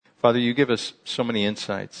Father, you give us so many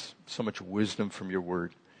insights, so much wisdom from your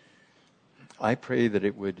word. I pray that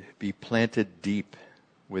it would be planted deep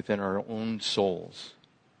within our own souls,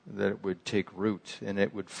 that it would take root and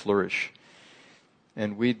it would flourish.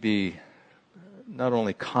 And we'd be not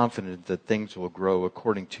only confident that things will grow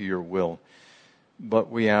according to your will,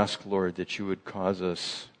 but we ask, Lord, that you would cause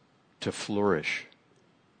us to flourish,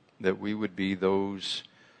 that we would be those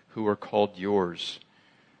who are called yours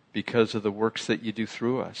because of the works that you do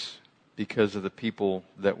through us, because of the people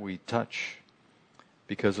that we touch,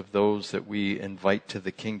 because of those that we invite to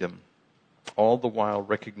the kingdom, all the while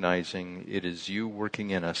recognizing it is you working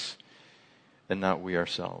in us and not we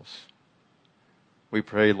ourselves. We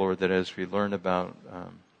pray, Lord, that as we learn about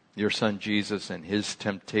your Son Jesus and his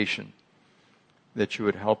temptation, that you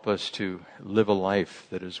would help us to live a life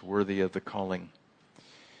that is worthy of the calling.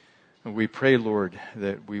 And we pray, Lord,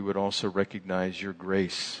 that we would also recognize your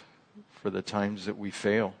grace for the times that we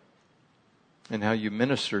fail and how you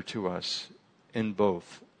minister to us in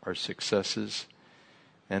both our successes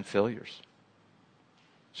and failures.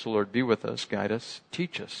 So, Lord, be with us, guide us,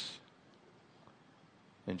 teach us.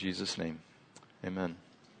 In Jesus' name, amen.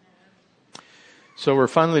 So we're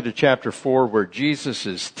finally to chapter 4 where Jesus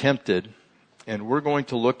is tempted, and we're going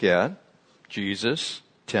to look at Jesus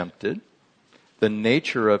tempted, the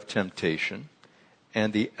nature of temptation,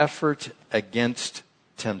 and the effort against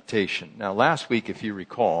temptation. Now, last week, if you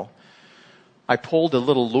recall, I pulled a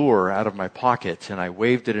little lure out of my pocket and I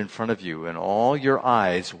waved it in front of you, and all your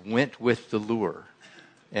eyes went with the lure.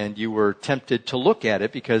 And you were tempted to look at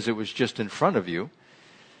it because it was just in front of you.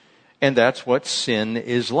 And that's what sin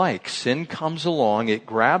is like. Sin comes along, it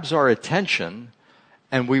grabs our attention,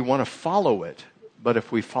 and we want to follow it. But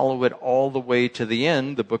if we follow it all the way to the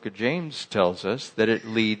end, the book of James tells us that it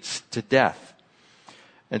leads to death.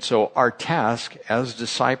 And so our task as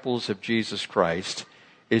disciples of Jesus Christ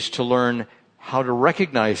is to learn how to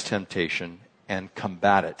recognize temptation and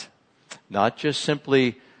combat it. Not just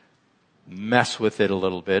simply mess with it a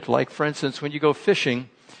little bit. Like, for instance, when you go fishing,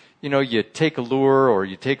 you take a lure or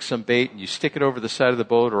you take some bait and you stick it over the side of the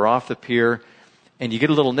boat or off the pier and you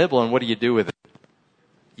get a little nibble, and what do you do with it?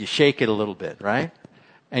 You shake it a little bit, right?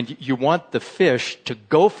 And you want the fish to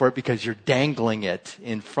go for it because you're dangling it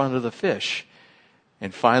in front of the fish.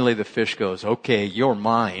 And finally the fish goes, okay, you're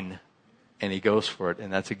mine. And he goes for it.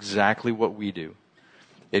 And that's exactly what we do.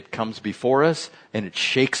 It comes before us and it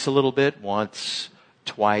shakes a little bit, once,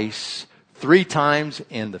 twice, 3 times,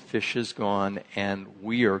 and the fish is gone, and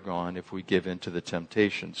we are gone if we give in to the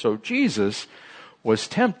temptation. So Jesus was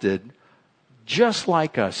tempted just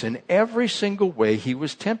like us. In every single way, he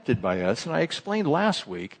was tempted by us. And I explained last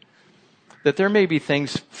week that there may be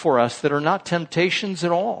things for us that are not temptations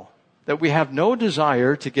at all, that we have no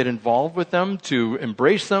desire to get involved with them, to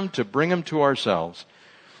embrace them, to bring them to ourselves.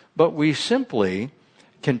 But we simply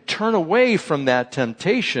can turn away from that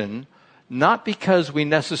temptation, not because we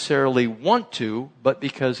necessarily want to, but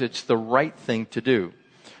because it's the right thing to do.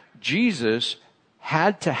 Jesus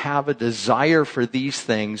had to have a desire for these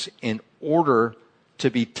things in order to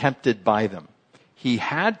be tempted by them. He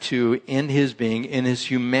had to, in his being, in his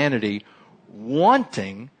humanity,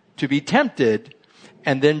 wanting to be tempted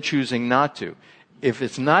and then choosing not to. If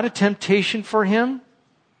it's not a temptation for him,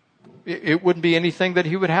 it wouldn't be anything that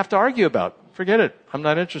he would have to argue about. Forget it. I'm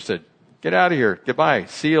not interested. Get out of here. Goodbye.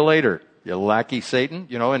 See you later. You lackey Satan,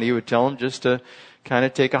 and he would tell him just to kind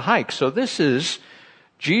of take a hike. So this is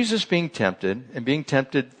Jesus being tempted, and being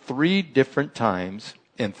tempted 3 different times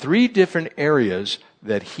in 3 different areas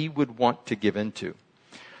that he would want to give into.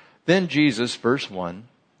 Then Jesus, verse 1,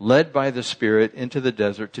 led by the Spirit into the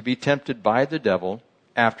desert to be tempted by the devil.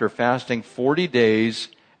 After fasting 40 days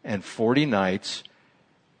and 40 nights,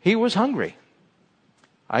 he was hungry.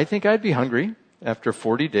 I think I'd be hungry after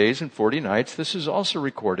 40 days and 40 nights. This is also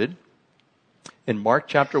recorded in Mark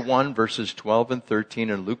chapter 1, verses 12 and 13,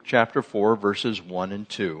 and Luke chapter 4, verses 1 and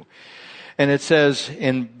 2. And it says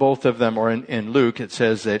in both of them, or in Luke, it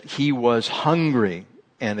says that he was hungry.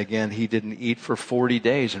 And again, he didn't eat for 40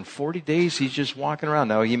 days. And 40 days, he's just walking around.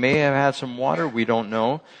 Now, he may have had some water. We don't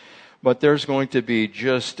know. But there's going to be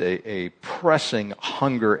just a pressing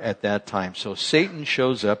hunger at that time. So Satan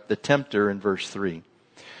shows up, the tempter, in verse 3.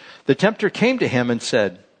 The tempter came to him and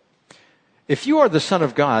said, "If you are the Son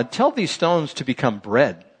of God, tell these stones to become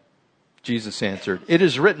bread." Jesus answered, "It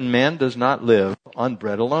is written, man does not live on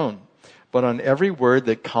bread alone, but on every word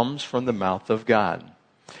that comes from the mouth of God."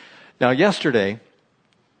 Now, yesterday,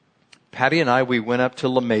 Patty and I, we went up to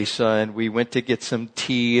La Mesa, and we went to get some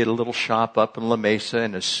tea at a little shop up in La Mesa.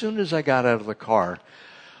 And as soon as I got out of the car,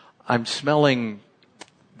 I'm smelling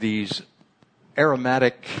these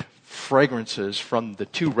aromatic fragrances from the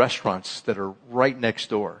 2 restaurants that are right next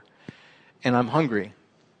door. And I'm hungry,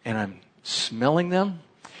 and I'm smelling them,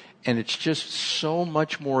 and it's just so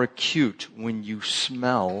much more acute when you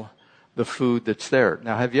smell the food that's there.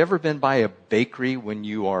 Now, have you ever been by a bakery when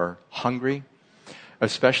you are hungry?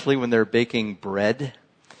 Especially when they're baking bread,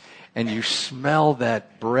 and you smell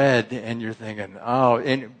that bread, and you're thinking, oh,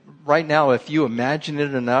 and right now, if you imagine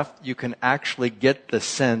it enough, you can actually get the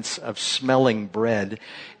sense of smelling bread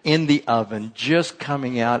in the oven, just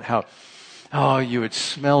coming out, you would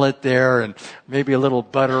smell it there, and maybe a little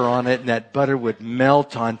butter on it, and that butter would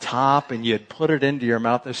melt on top, and you'd put it into your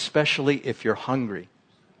mouth, especially if you're hungry.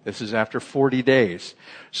 This is after 40 days.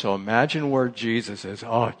 So imagine where Jesus is.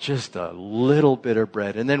 Oh, just a little bit of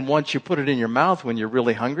bread. And then once you put it in your mouth when you're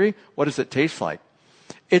really hungry, what does it taste like?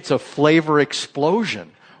 It's a flavor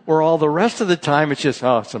explosion. Where all the rest of the time it's just,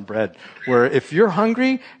 some bread. Where if you're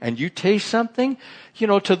hungry and you taste something,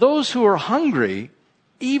 to those who are hungry,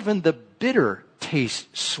 even the bitter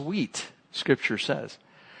tastes sweet, Scripture says.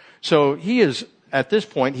 So at this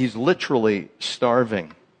point, he's literally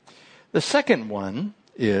starving. The second one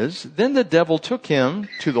is, then the devil took him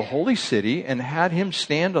to the holy city and had him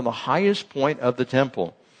stand on the highest point of the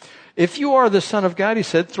temple. If you are the Son of God, he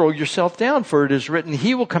said, throw yourself down, for it is written,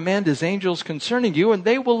 he will command his angels concerning you, and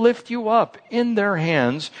they will lift you up in their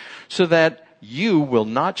hands, so that you will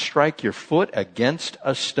not strike your foot against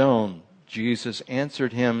a stone. Jesus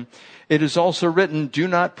answered him, it is also written, do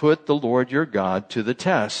not put the Lord your God to the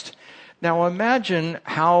test. Now imagine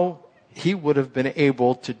how he would have been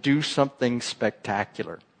able to do something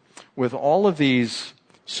spectacular. With all of these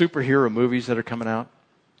superhero movies that are coming out,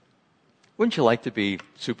 wouldn't you like to be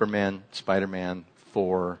Superman, Spider-Man,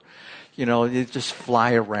 Thor? They just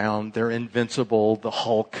fly around. They're invincible. The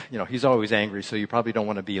Hulk, he's always angry, so you probably don't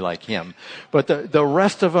want to be like him. But the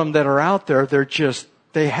rest of them that are out there,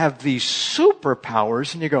 they have these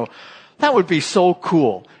superpowers, and you go, that would be so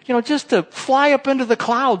cool. Just to fly up into the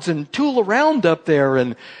clouds and tool around up there,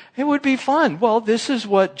 and it would be fun. Well, this is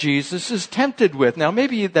what Jesus is tempted with. Now,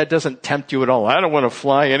 maybe that doesn't tempt you at all. I don't want to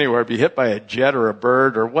fly anywhere, be hit by a jet or a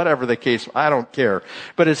bird or whatever the case. I don't care.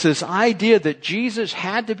 But it's this idea that Jesus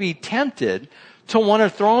had to be tempted to want to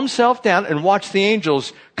throw himself down and watch the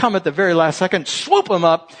angels come at the very last second, swoop him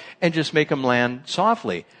up, and just make him land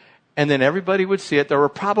softly. And then everybody would see it. There were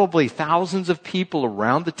probably thousands of people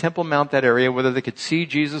around the Temple Mount, that area, whether they could see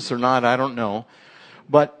Jesus or not, I don't know.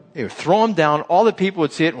 But they would throw him down. All the people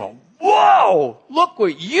would see it. Well, whoa, look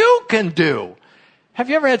what you can do. Have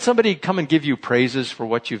you ever had somebody come and give you praises for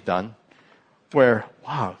what you've done? Where,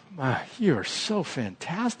 wow, you are so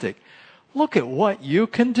fantastic. Look at what you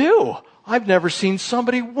can do. I've never seen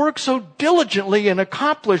somebody work so diligently and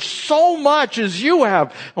accomplish so much as you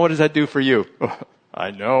have. And what does that do for you?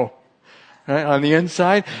 I know. Right? On the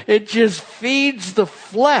inside, it just feeds the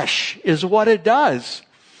flesh is what it does.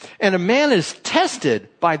 And a man is tested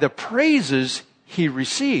by the praises he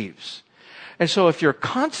receives. And so if you're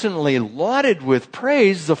constantly lauded with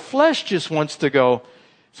praise, the flesh just wants to go,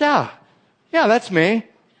 yeah, that's me.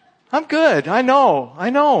 I'm good. I know,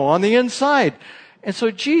 on the inside. And so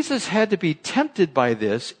Jesus had to be tempted by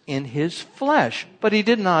this in his flesh, but he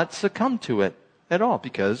did not succumb to it at all,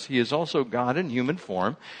 because he is also God in human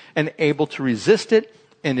form and able to resist it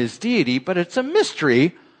in his deity, but it's a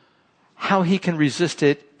mystery how he can resist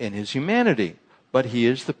it in his humanity. But he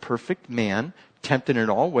is the perfect man, tempted in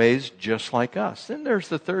all ways, just like us. Then there's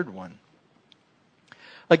the third one.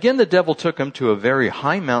 Again, the devil took him to a very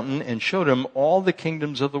high mountain and showed him all the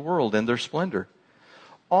kingdoms of the world and their splendor.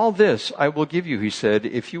 All this I will give you, he said,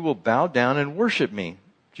 if you will bow down and worship me.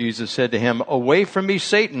 Jesus said to him, away from me,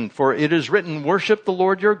 Satan, for it is written, worship the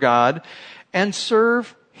Lord your God and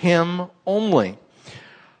serve him only.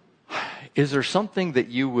 Is there something that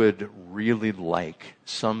you would really like?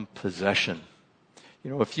 Some possession?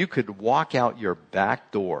 If you could walk out your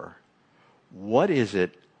back door, what is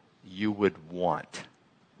it you would want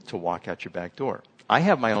to walk out your back door? I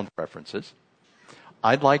have my own preferences.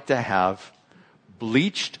 I'd like to have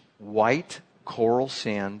bleached white coral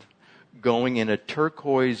sand going in a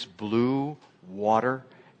turquoise blue water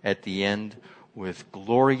at the end with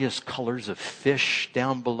glorious colors of fish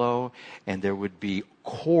down below, and there would be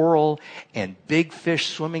coral and big fish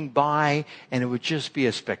swimming by, and it would just be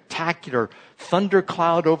a spectacular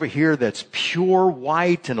thundercloud over here that's pure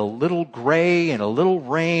white and a little gray and a little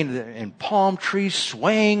rain and palm trees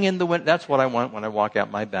swaying in the wind. That's what I want when I walk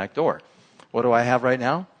out my back door. What do I have right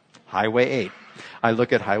now? Highway 8. I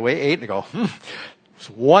look at Highway 8 and I go, it's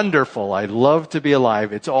wonderful. I love to be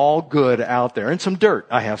alive. It's all good out there. And some dirt.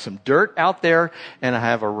 I have some dirt out there, and I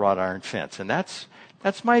have a wrought iron fence. And that's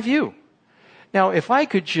my view. Now, if I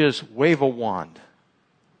could just wave a wand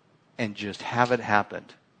and just have it happen,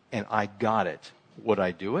 and I got it, would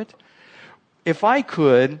I do it? If I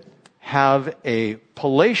could have a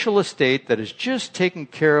palatial estate that is just taken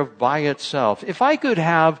care of by itself, if I could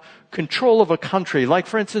have control of a country, like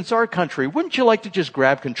for instance our country, wouldn't you like to just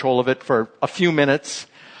grab control of it for a few minutes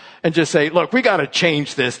and just say, look, we got to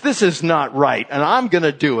change this. This is not right, and I'm going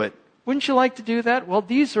to do it. Wouldn't you like to do that? Well,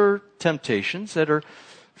 these are temptations that are,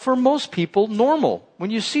 for most people, normal. When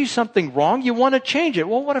you see something wrong, you want to change it.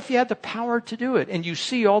 Well, what if you had the power to do it? And you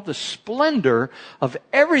see all the splendor of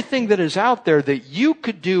everything that is out there that you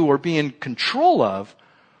could do or be in control of.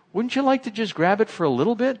 Wouldn't you like to just grab it for a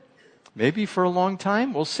little bit? Maybe for a long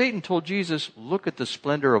time? Well, Satan told Jesus, look at the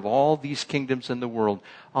splendor of all these kingdoms in the world.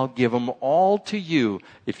 I'll give them all to you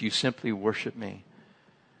if you simply worship me.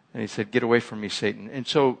 And he said, get away from me, Satan. And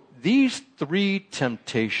so these three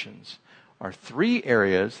temptations are three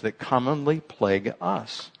areas that commonly plague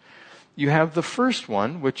us. You have the first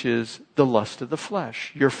one, which is the lust of the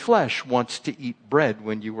flesh. Your flesh wants to eat bread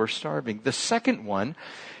when you are starving. The second one,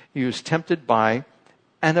 he was tempted by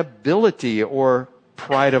an ability or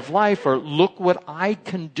pride of life, or look what I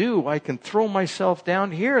can do. I can throw myself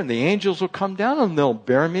down here and the angels will come down and they'll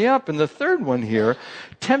bear me up. And the third one here,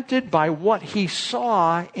 tempted by what he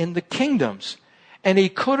saw in the kingdoms. And he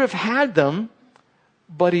could have had them,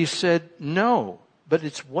 but he said no. But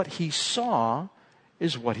it's what he saw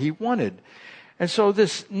is what he wanted. And so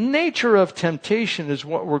this nature of temptation is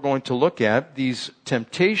what we're going to look at. These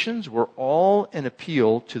temptations were all an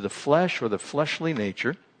appeal to the flesh or the fleshly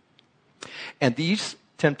nature. And these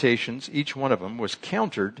temptations, each one of them, was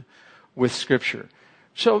countered with Scripture.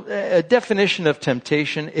 So a definition of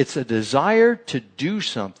temptation, it's a desire to do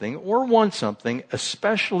something or want something,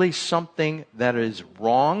 especially something that is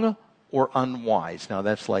wrong or unwise. Now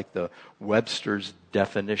that's like the Webster's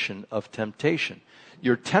definition of temptation.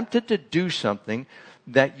 You're tempted to do something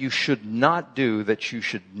that you should not do, that you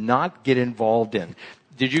should not get involved in.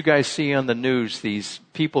 Did you guys see on the news these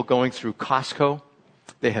people going through Costco?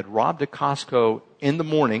 They had robbed a Costco in the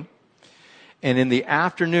morning, and in the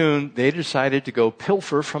afternoon, they decided to go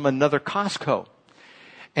pilfer from another Costco.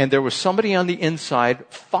 And there was somebody on the inside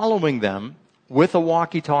following them with a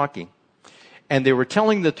walkie-talkie. And they were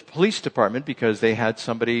telling the police department, because they had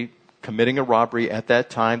somebody committing a robbery at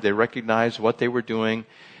that time, they recognized what they were doing.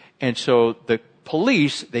 And so the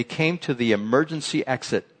police, they came to the emergency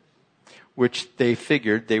exit, which they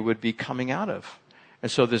figured they would be coming out of. And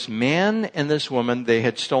so this man and this woman, they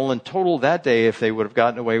had stolen total that day, if they would have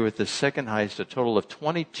gotten away with this second heist, a total of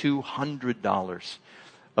 $2,200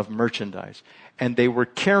 of merchandise. And they were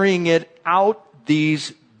carrying it out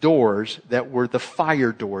these doors that were the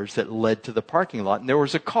fire doors that led to the parking lot. And there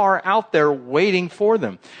was a car out there waiting for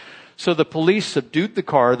them. So the police subdued the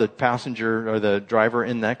car, the passenger or the driver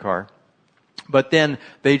in that car. But then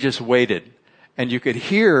they just waited. And you could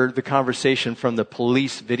hear the conversation from the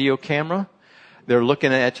police video camera. They're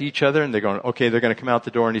looking at each other and they're going, okay, they're going to come out the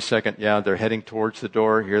door any second. Yeah, they're heading towards the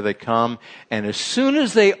door. Here they come. And as soon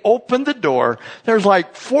as they open the door, there's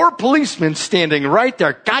like 4 policemen standing right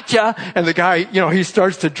there. Gotcha! And the guy, he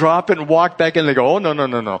starts to drop it and walk back and they go, oh,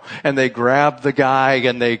 no. And they grab the guy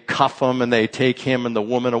and they cuff him and they take him and the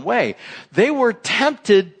woman away. They were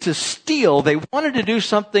tempted to steal. They wanted to do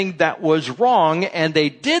something that was wrong, and they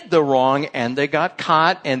did the wrong, and they got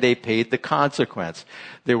caught and they paid the consequence.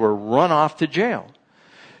 They were run off to jail.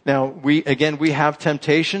 Now, we have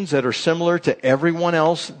temptations that are similar to everyone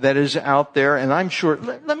else that is out there. And I'm sure,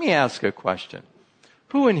 let me ask a question.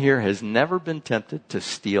 Who in here has never been tempted to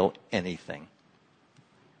steal anything?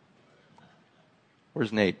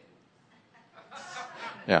 Where's Nate?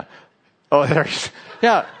 Yeah. Oh, there's,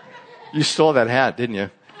 yeah. You stole that hat, didn't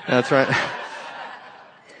you? That's right.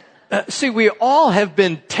 See, we all have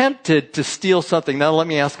been tempted to steal something. Now, let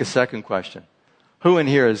me ask a second question. Who in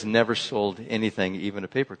here has never sold anything, even a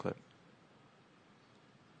paperclip?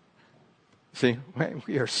 See,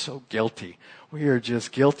 we are so guilty. We are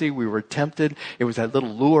just guilty. We were tempted. It was that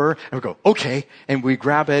little lure. And we go, okay. And we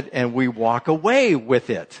grab it and we walk away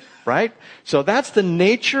with it, right? So that's the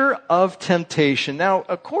nature of temptation. Now,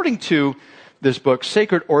 according to this book,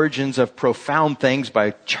 Sacred Origins of Profound Things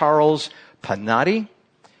by Charles Panatti,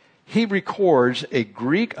 he records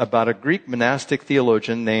about a Greek monastic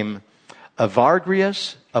theologian named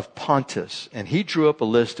Evagrius of Pontus, and he drew up a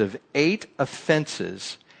list of 8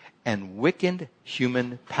 offenses and wicked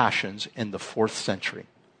human passions in the 4th century.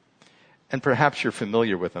 And perhaps you're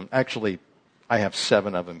familiar with them. Actually, I have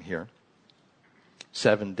 7 of them here.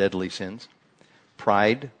 7 deadly sins: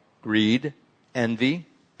 pride, greed, envy,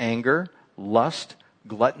 anger, lust,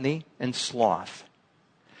 gluttony, and sloth.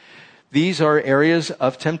 These are areas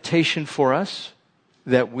of temptation for us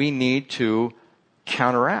that we need to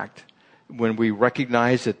counteract. When we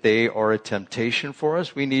recognize that they are a temptation for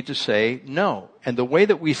us, we need to say no. And the way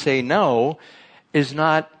that we say no is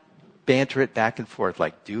not banter it back and forth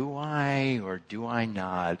like, do I or do I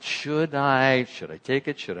not? Should I? Should I take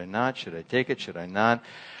it? Should I not? Should I take it? Should I not?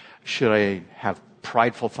 Should I have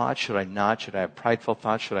prideful thoughts? Should I not? Should I have prideful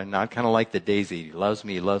thoughts? Should I not? Kind of like the daisy. He loves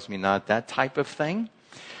me not. That type of thing.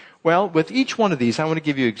 Well, with each one of these, I want to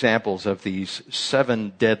give you examples of these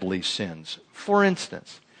 7 deadly sins. For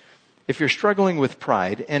instance, if you're struggling with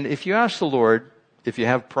pride, and if you ask the Lord, if you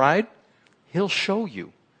have pride, He'll show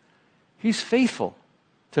you. He's faithful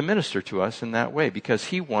to minister to us in that way because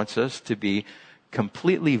He wants us to be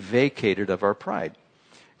completely vacated of our pride.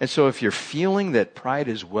 And so if you're feeling that pride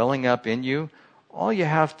is welling up in you, all you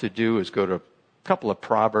have to do is go to a couple of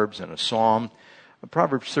Proverbs and a Psalm.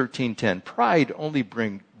 Proverbs 13:10, pride only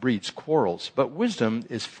breeds quarrels, but wisdom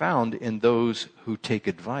is found in those who take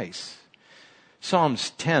advice. Psalms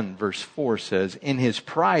 10 verse 4 says, in his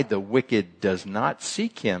pride the wicked does not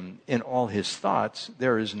seek him. In all his thoughts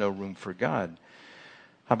there is no room for God.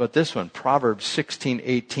 How about this one? Proverbs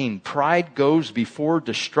 16:18, pride goes before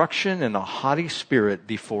destruction and a haughty spirit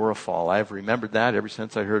before a fall. I've remembered that ever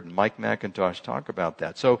since I heard Mike McIntosh talk about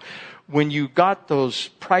that. So when you got those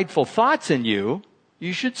prideful thoughts in you,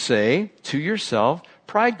 you should say to yourself,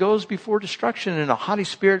 pride goes before destruction and a haughty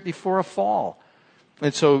spirit before a fall.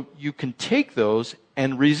 And so you can take those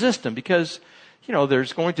and resist them because,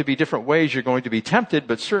 there's going to be different ways you're going to be tempted,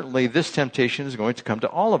 but certainly this temptation is going to come to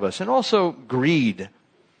all of us. And also greed.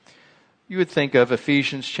 You would think of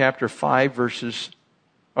Ephesians chapter 5 verse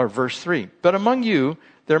 3. But among you,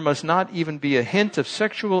 there must not even be a hint of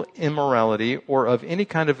sexual immorality or of any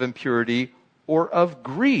kind of impurity or of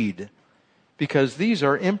greed, because these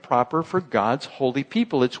are improper for God's holy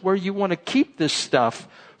people. It's where you want to keep this stuff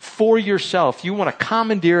for yourself. You want to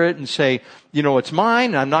commandeer it and say, it's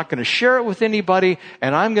mine. I'm not going to share it with anybody,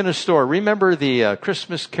 and I'm going to store. Remember the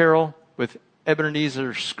Christmas Carol with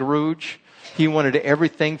Ebenezer Scrooge? He wanted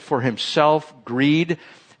everything for himself, greed.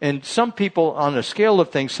 And some people, on a scale of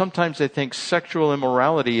things, sometimes they think sexual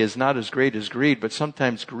immorality is not as great as greed, but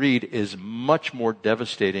sometimes greed is much more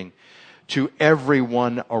devastating to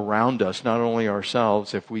everyone around us, not only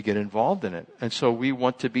ourselves, if we get involved in it. And so we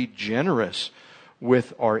want to be generous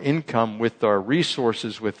with our income, with our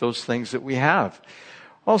resources, with those things that we have.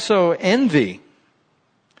 Also, envy.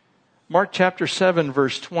 Mark chapter 7,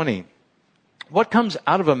 verse 20. What comes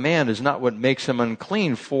out of a man is not what makes him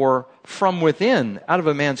unclean, for from within, out of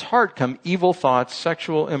a man's heart, come evil thoughts,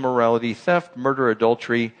 sexual immorality, theft, murder,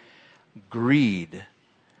 adultery, greed,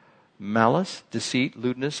 malice, deceit,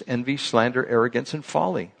 lewdness, envy, slander, arrogance, and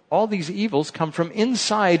folly. All these evils come from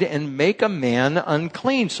inside and make a man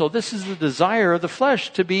unclean. So this is the desire of the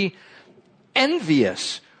flesh, to be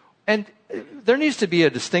envious. And there needs to be a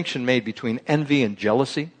distinction made between envy and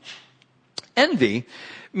jealousy. Envy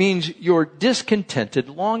means you're discontented,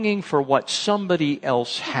 longing for what somebody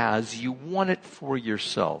else has. You want it for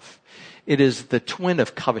yourself. It is the twin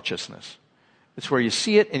of covetousness. It's where you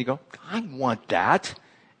see it and you go, I want that.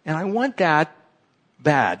 And I want that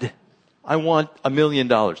bad. I want $1 million.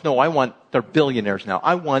 No, they're billionaires now.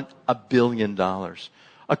 I want $1 billion.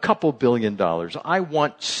 A couple $1 billion. I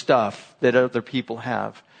want stuff that other people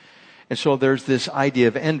have. And so there's this idea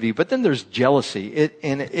of envy. But then there's jealousy. It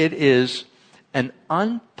is an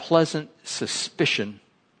unpleasant suspicion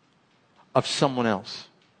of someone else.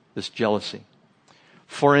 This jealousy.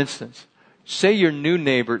 For instance, say you're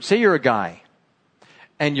a guy,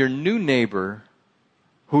 and your new neighbor,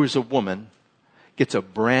 who is a woman, gets a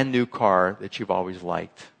brand new car that you've always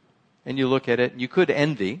liked. And you look at it, and you could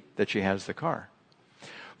envy that she has the car.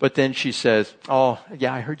 But then she says, oh,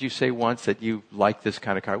 yeah, I heard you say once that you like this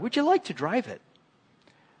kind of car. Would you like to drive it?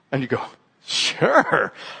 And you go,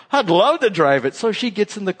 sure, I'd love to drive it. So she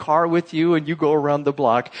gets in the car with you, and you go around the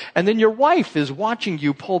block. And then your wife is watching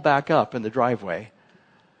you pull back up in the driveway.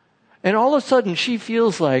 And all of a sudden, she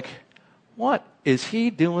feels like, what is he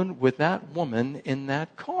doing with that woman in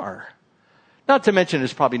that car? Not to mention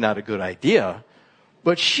it's probably not a good idea,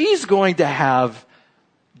 but she's going to have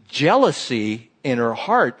jealousy in her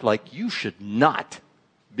heart like, you should not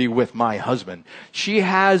be with my husband. She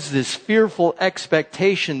has this fearful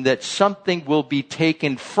expectation that something will be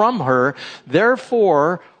taken from her.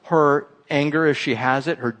 Therefore, her anger, if she has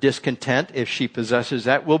it, her discontent, if she possesses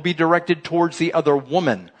that, will be directed towards the other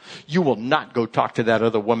woman. You will not go talk to that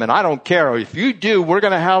other woman. I don't care. If you do, we're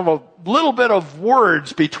going to have a little bit of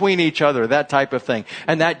words between each other, that type of thing.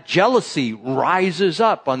 And that jealousy rises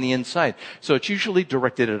up on the inside. So it's usually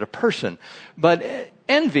directed at a person. But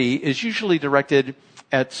envy is usually directed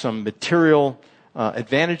at some material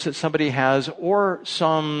advantage that somebody has or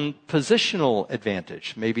some positional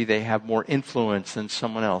advantage. Maybe they have more influence than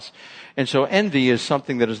someone else. And so envy is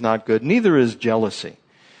something that is not good. Neither is jealousy.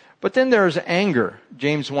 But then there's anger.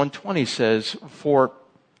 James 1:20 says, for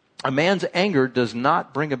a man's anger does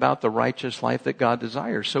not bring about the righteous life that God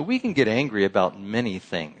desires. So we can get angry about many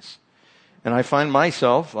things. And I find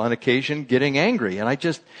myself on occasion getting angry. And I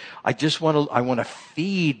want to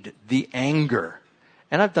feed the anger.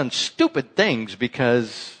 And I've done stupid things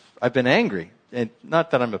because I've been angry. And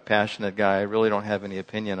not that I'm a passionate guy. I really don't have any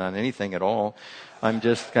opinion on anything at all. I'm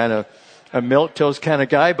just kind of a milquetoast kind of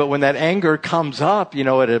guy. But when that anger comes up,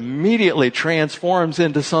 it immediately transforms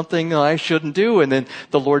into something I shouldn't do. And then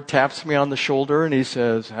the Lord taps me on the shoulder and he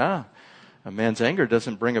says, a man's anger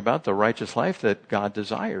doesn't bring about the righteous life that God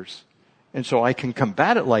desires. And so I can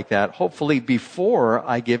combat it like that, hopefully before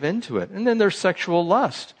I give into it. And then there's sexual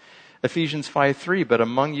lust. Ephesians 5:3, but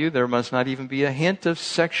among you there must not even be a hint of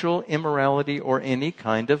sexual immorality or any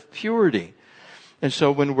kind of purity. And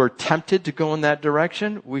so when we're tempted to go in that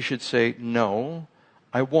direction, we should say, no,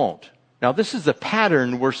 I won't. Now this is the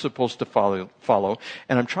pattern we're supposed to follow.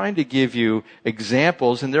 And I'm trying to give you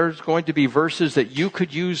examples, and there's going to be verses that you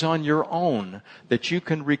could use on your own, that you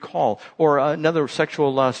can recall. Or another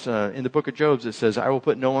sexual lust in the book of Job, it says, I will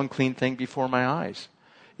put no unclean thing before my eyes.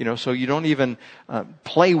 So you don't even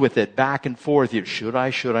play with it back and forth. Should I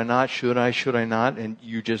not? Should I not? And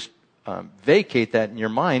you just vacate that in your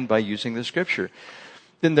mind by using the scripture.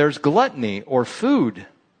 Then there's gluttony or food.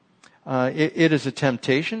 It is a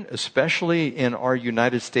temptation, especially in our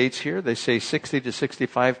United States here. They say 60 to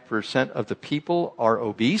 65% of the people are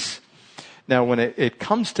obese. Now, when it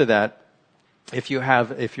comes to that, if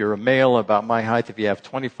you're a male about my height, if you have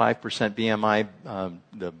 25% BMI,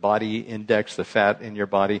 the body index, the fat in your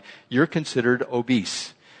body, you're considered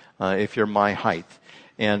obese, if you're my height.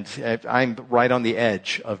 And I'm right on the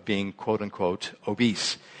edge of being quote unquote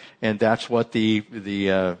obese. And that's what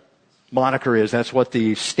the moniker is. That's what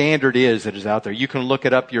the standard is that is out there. You can look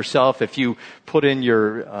it up yourself if you put in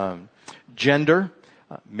your gender,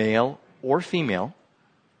 male or female.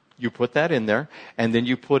 You put that in there, and then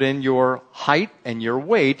you put in your height and your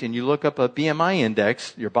weight, and you look up a BMI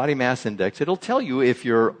index, your body mass index. It'll tell you if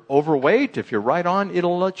you're overweight, if you're right on.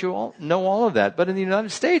 It'll let you all know all of that. But in the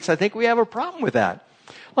United States, I think we have a problem with that.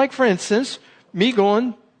 Like, for instance, me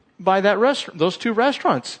going by that restaurant, those two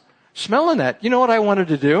restaurants, smelling that. You know what I wanted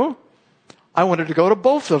to do? I wanted to go to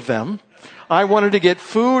both of them. I wanted to get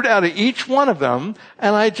food out of each one of them,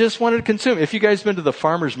 and I just wanted to consume. If you guys been to the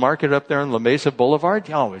farmer's market up there on La Mesa Boulevard,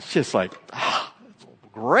 it's just like,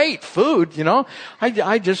 great food,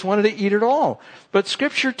 I just wanted to eat it all. But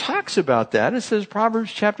Scripture talks about that. It says,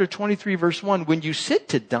 Proverbs chapter 23, verse 1, when you sit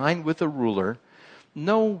to dine with a ruler,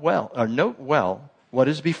 note well what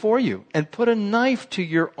is before you, and put a knife to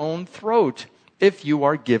your own throat if you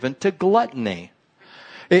are given to gluttony.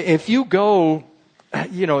 If you go,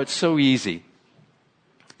 it's so easy.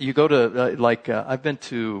 You go to, I've been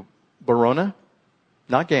to Barona,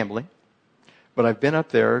 not gambling, but I've been up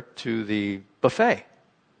there to the buffet.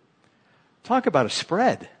 Talk about a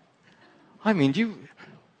spread. I mean,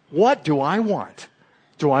 what do I want?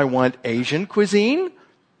 Do I want Asian cuisine?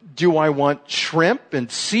 Do I want shrimp and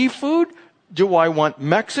seafood? Do I want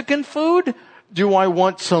Mexican food? Do I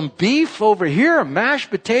want some beef over here, mashed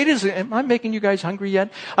potatoes? Am I making you guys hungry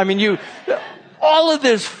yet? I mean, all of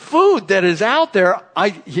this food that is out there,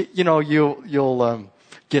 you'll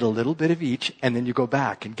get a little bit of each, and then you go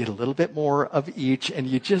back and get a little bit more of each, and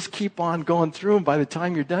you just keep on going through, and by the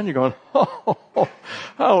time you're done, you're going, that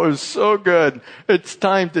was so good. It's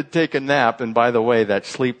time to take a nap. And by the way, that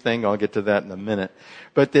sleep thing, I'll get to that in a minute.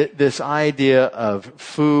 But this idea of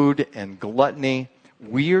food and gluttony,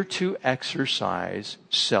 we're to exercise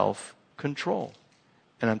self-control.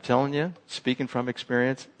 And I'm telling you, speaking from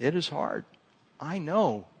experience, it is hard. I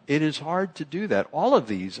know it is hard to do that. All of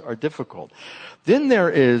these are difficult. Then there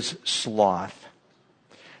is sloth.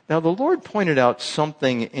 Now, the Lord pointed out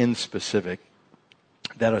something in specific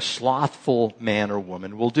that a slothful man or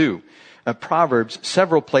woman will do. Proverbs,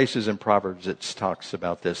 several places in Proverbs it talks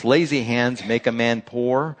about this. Lazy hands make a man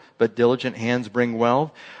poor, but diligent hands bring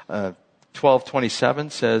wealth.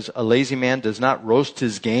 12:27 says, a lazy man does not roast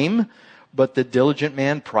his game, but the diligent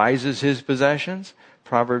man prizes his possessions.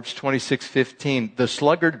 Proverbs 26:15, the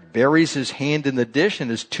sluggard buries his hand in the dish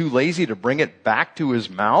and is too lazy to bring it back to his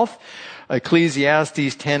mouth.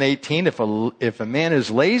 Ecclesiastes 10:18, if a man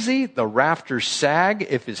is lazy, the rafters sag.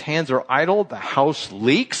 If his hands are idle, the house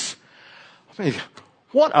leaks. I mean,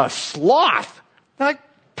 what a sloth. Like,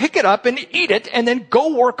 pick it up and eat it and then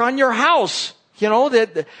go work on your house. You know,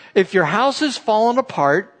 that if your house is falling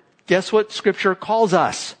apart, guess what Scripture calls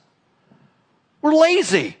us? We're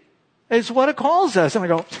lazy. It's what it calls us. And I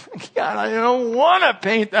go, God, I don't want to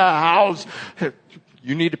paint the house.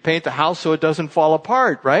 You need to paint the house so it doesn't fall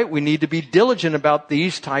apart, right? We need to be diligent about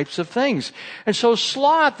these types of things. And so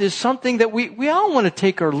sloth is something that we all want to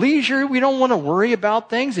take our leisure. We don't want to worry about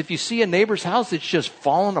things. If you see a neighbor's house that's just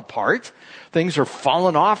falling apart, things are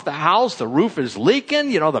falling off the house, the roof is leaking,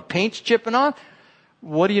 you know, the paint's chipping on.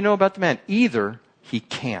 What do you know about the man? Either he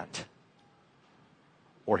can't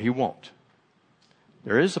or he won't.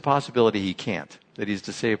 There is a possibility he can't, that he's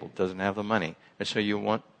disabled, doesn't have the money. And so you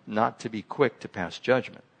want not to be quick to pass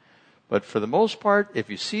judgment. But for the most part, if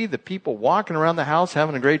you see the people walking around the house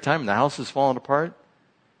having a great time and the house is falling apart,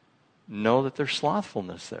 know that there's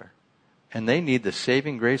slothfulness there. And they need the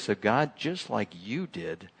saving grace of God just like you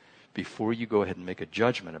did before you go ahead and make a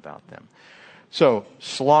judgment about them. So,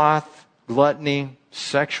 sloth, gluttony,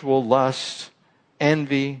 sexual lust,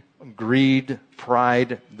 envy, greed,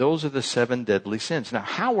 pride, those are the 7 deadly sins. Now,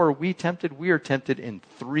 how are we tempted? We are tempted in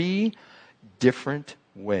 3 different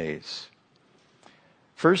ways.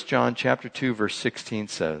 1 John chapter 2 verse 16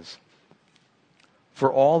 says,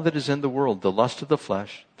 "For all that is in the world, the lust of the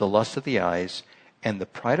flesh, the lust of the eyes, and the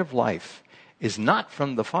pride of life is not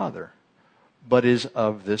from the Father, but is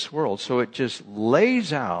of this world." So it just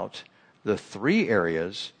lays out the 3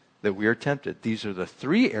 areas that we are tempted. These are the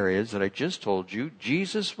 3 areas that I just told you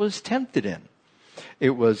Jesus was tempted in.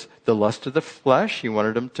 It was the lust of the flesh. He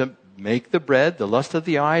wanted him to make the bread, the lust of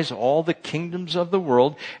the eyes, all the kingdoms of the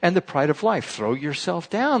world, and the pride of life. Throw yourself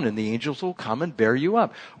down and the angels will come and bear you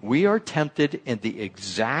up. We are tempted in the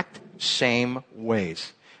exact same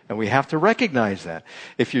ways. And we have to recognize that.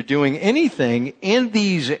 If you're doing anything in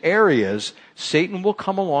these areas, Satan will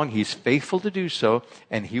come along. He's faithful to do so,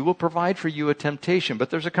 and he will provide for you a temptation. But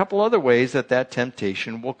there's a couple other ways that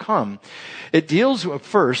temptation will come. It deals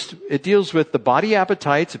with the body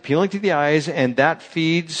appetites, appealing to the eyes, and that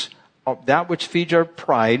which feeds our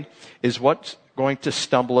pride is what's going to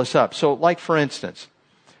stumble us up. So, like for instance,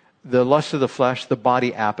 the lust of the flesh, the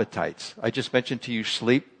body appetites. I just mentioned to you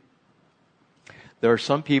sleep. There are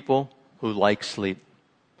some people who like sleep.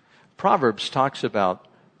 Proverbs talks about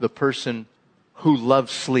the person who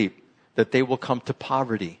loves sleep, that they will come to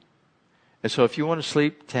poverty. And so if you want to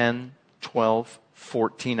sleep 10, 12,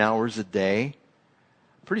 14 hours a day,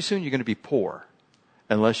 pretty soon you're going to be poor.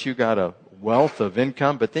 Unless you got a wealth of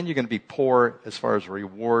income, but then you're going to be poor as far as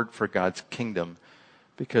reward for God's kingdom,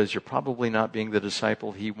 because you're probably not being the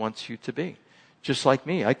disciple he wants you to be. Just like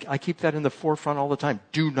me. I keep that in the forefront all the time.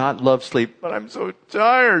 Do not love sleep, but I'm so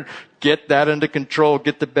tired. Get that under control.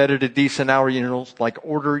 Get to bed at a decent hour. You know, like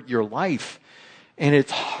order your life. And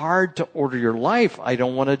it's hard to order your life. I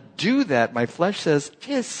don't want to do that. My flesh says,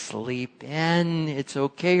 just sleep in. It's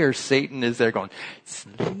okay. Or Satan is there going,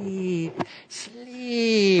 sleep,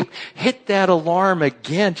 sleep. Hit that alarm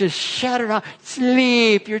again. Just shut it off.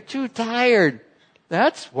 Sleep. You're too tired.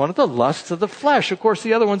 That's one of the lusts of the flesh. Of course,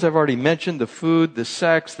 the other ones I've already mentioned, the food, the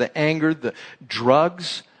sex, the anger, the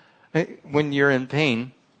drugs. When you're in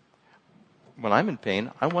pain, when I'm in pain,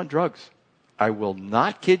 I want drugs. I will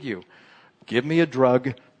not kid you. Give me a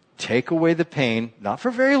drug, take away the pain, not for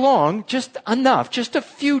very long, just enough, just a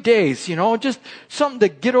few days, just something to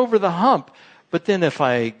get over the hump. But then if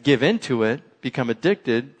I give into it, become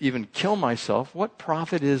addicted, even kill myself, what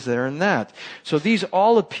profit is there in that? So these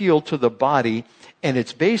all appeal to the body, and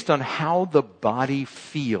it's based on how the body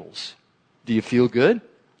feels. Do you feel good?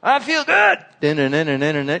 I feel good.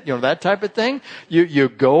 Internet, that type of thing. You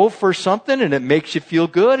go for something and it makes you feel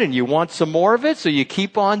good and you want some more of it, so you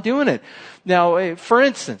keep on doing it. Now, for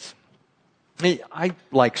instance, I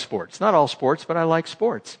like sports. Not all sports, but I like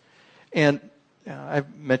sports. And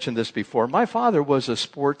I've mentioned this before. My father was a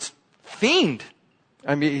sports fiend.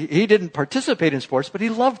 I mean, he didn't participate in sports, but he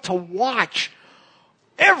loved to watch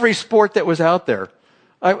every sport that was out there.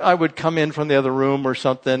 I would come in from the other room or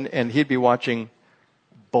something, and he'd be watching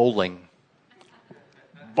bowling.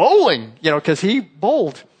 Bowling, because he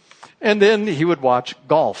bowled. And then he would watch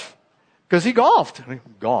golf, because he golfed.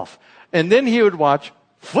 Golf. And then he would watch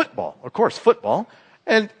football. Of course, football.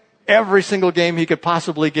 And every single game he could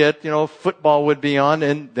possibly get, football would be on,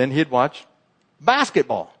 and then he'd watch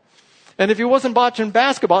basketball. And if he wasn't watching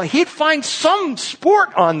basketball, he'd find some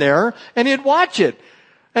sport on there, and he'd watch it.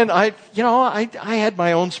 And I had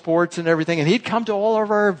my own sports and everything, and he'd come to all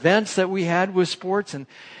of our events that we had with sports, and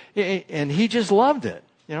he just loved it.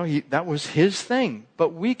 That was his thing.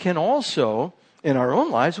 But we can also, in our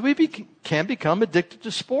own lives, can become addicted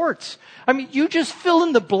to sports. I mean, you just fill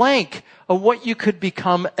in the blank of what you could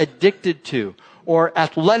become addicted to. or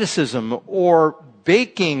athleticism or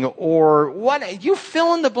baking or what, you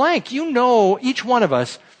fill in the blank. You know, each one of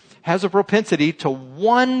us has a propensity to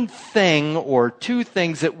one thing or two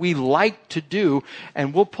things that we like to do,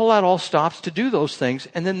 and we'll pull out all stops to do those things,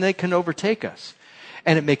 and then they can overtake us.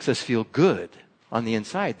 And it makes us feel good on the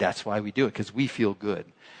inside. That's why we do it, because we feel good.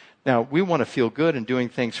 Now, we want to feel good in doing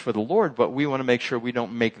things for the Lord, but we want to make sure we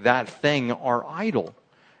don't make that thing our idol.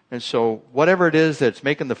 And so whatever it is that's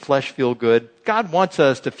making the flesh feel good, God wants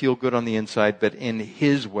us to feel good on the inside, but in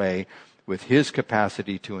His way, with His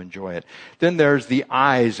capacity to enjoy it. Then there's the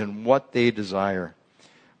eyes and what they desire.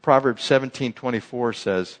 Proverbs 17:24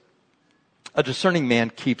 says, "A discerning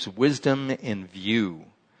man keeps wisdom in view,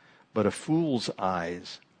 but a fool's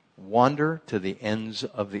eyes wander to the ends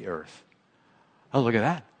of the earth." Oh, look at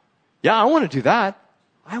that. Yeah, I want to do that.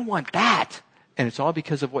 I want that. And it's all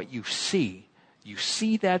because of what you see. You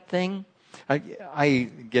see that thing. I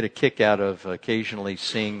get a kick out of occasionally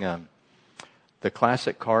seeing the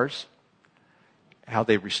classic cars, how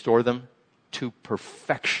they restore them to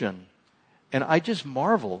perfection. And I just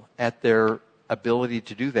marvel at their ability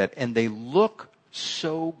to do that. And they look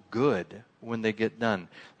so good when they get done.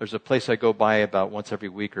 There's a place I go by about once every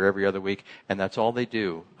week or every other week, and that's all they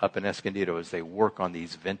do up in Escondido is they work on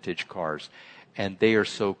these vintage cars. And they are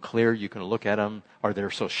so clear you can look at them, or they're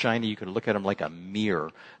so shiny you can look at them like a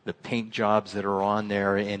mirror. The paint jobs that are on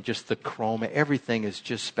there and just the chrome, everything is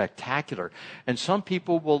just spectacular. And some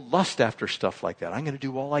people will lust after stuff like that. I'm going to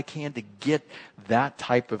do all I can to get that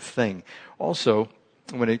type of thing. Also,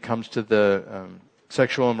 when it comes to the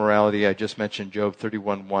sexual immorality, I just mentioned Job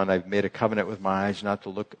 31:1. I've made a covenant with my eyes not to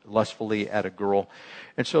look lustfully at a girl.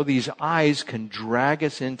 And so these eyes can drag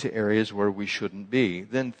us into areas where we shouldn't be.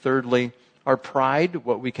 Then thirdly, our pride,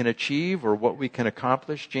 what we can achieve or what we can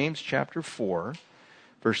accomplish. James chapter 4,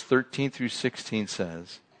 verse 13 through 16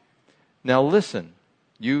 says, "Now listen,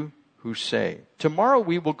 you who say, 'Tomorrow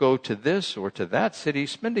we will go to this or to that city,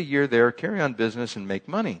 spend a year there, carry on business, and make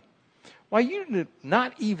money.' Why, you do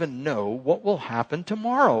not even know what will happen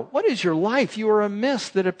tomorrow. What is your life? You are a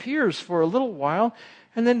mist that appears for a little while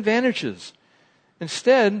and then vanishes.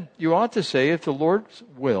 Instead, you ought to say, 'If the Lord's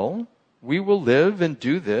will, we will live and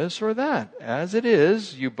do this or that.' As it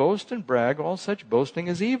is, you boast and brag. All such boasting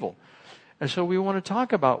is evil." And so we want to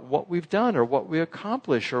talk about what we've done or what we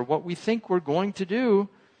accomplish or what we think we're going to do.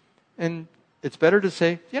 And it's better to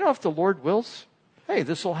say, if the Lord wills, hey,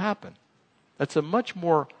 this will happen. That's a much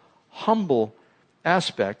more humble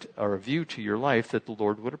aspect or a view to your life that the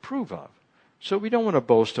Lord would approve of. So we don't want to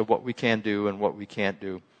boast of what we can do and what we can't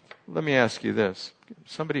do. Let me ask you this.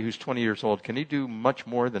 Somebody who's 20 years old, can he do much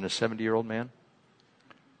more than a 70-year-old man?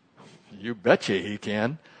 You betcha he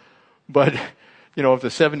can. But, if the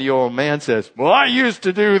 70-year-old man says, "Well, I used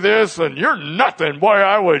to do this and you're nothing. Boy,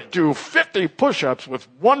 I would do 50 push-ups with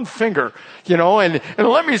one finger, and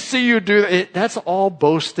let me see you do it." That's all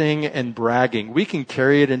boasting and bragging. We can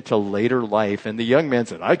carry it into later life. And the young man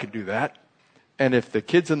said, "I could do that. And if the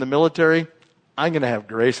kid's in the military, I'm going to have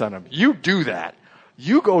grace on him. You do that.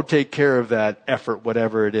 You go take care of that effort,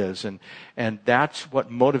 whatever it is." And that's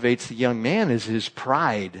what motivates the young man is his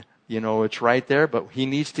pride. It's right there, but he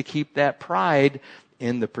needs to keep that pride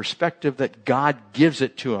in the perspective that God gives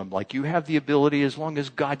it to him. Like you have the ability as long as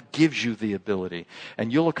God gives you the ability.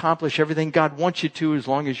 And you'll accomplish everything God wants you to as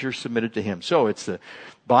long as you're submitted to Him. So it's the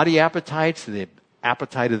body appetites, the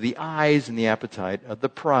appetite of the eyes, and the appetite of the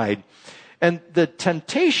pride. And the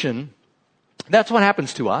temptation, that's what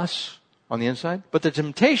happens to us on the inside, but the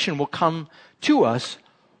temptation will come to us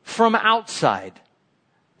from outside.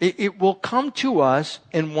 It will come to us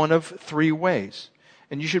in one of three ways.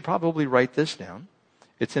 And you should probably write this down.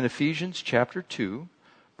 It's in Ephesians chapter 2,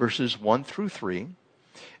 verses 1 through 3.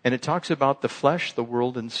 And it talks about the flesh, the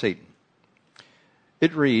world, and Satan.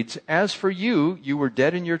 It reads, "As for you, you were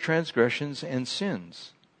dead in your transgressions and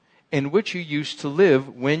sins, in which you used to live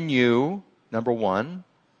when you," number one,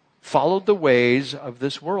 "followed the ways of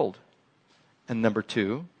this world." And number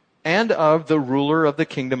two, "and of the ruler of the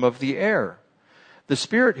kingdom of the air, the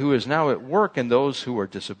spirit who is now at work in those who are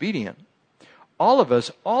disobedient. All of us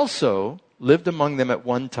also lived among them at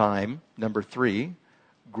one time," number three,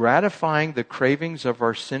 "gratifying the cravings of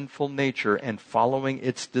our sinful nature and following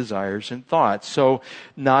its desires and thoughts." So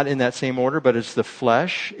not in that same order, but it's the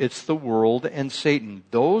flesh, it's the world, and Satan.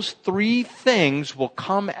 Those three things will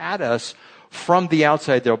come at us from the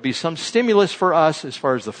outside. There'll be some stimulus for us as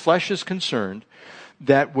far as the flesh is concerned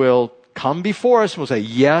that will come before us and we'll say,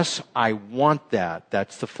 "Yes, I want that."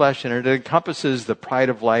 That's the flesh, and it encompasses the pride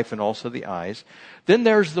of life and also the eyes. Then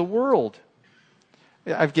there's the world.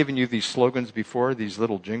 I've given you these slogans before, these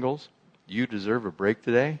little jingles. "You deserve a break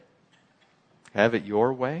today." Have it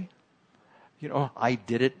your way. I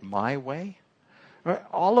did it my way. Right?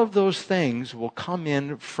 All of those things will come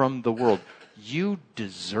in from the world. You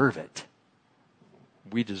deserve it.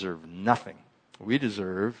 We deserve nothing. We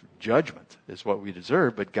deserve judgment is what we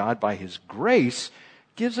deserve, but God, by His grace,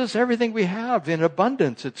 gives us everything we have in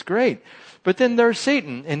abundance. It's great. But then there's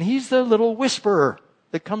Satan, and he's the little whisperer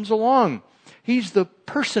that comes along. He's the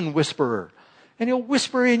person whisperer. And he'll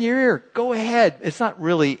whisper in your ear, go ahead. It's not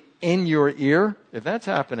really in your ear. If that's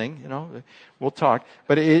happening, we'll talk.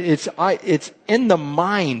 But it's in the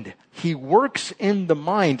mind. He works in the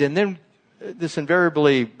mind. And then this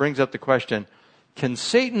invariably brings up the question, can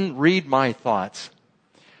Satan read my thoughts?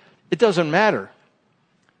 It doesn't matter.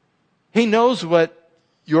 He knows what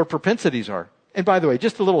your propensities are. And by the way,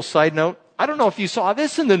 just a little side note, I don't know if you saw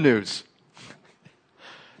this in the news.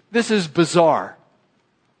 This is bizarre.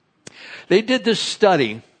 They did this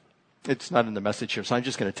study. It's not in the message here, so I'm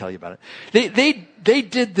just going to tell you about it. They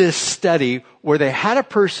did this study where they had a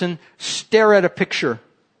person stare at a picture.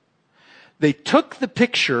 They took the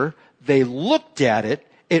picture, they looked at it,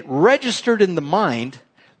 it registered in the mind,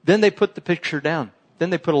 then they put the picture down. Then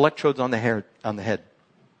they put electrodes on the head.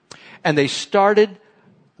 And they started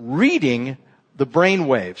reading the brain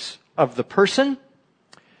waves of the person,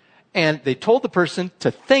 and they told the person to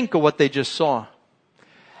think of what they just saw.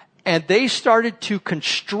 And they started to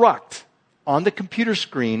construct on the computer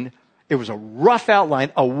screen, it was a rough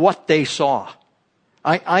outline of what they saw.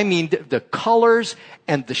 I mean, the colors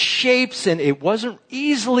and the shapes, and it wasn't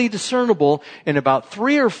easily discernible. In about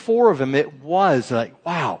 3 or 4 of them, it was like,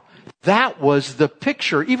 wow, that was the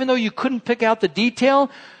picture. Even though you couldn't pick out the detail,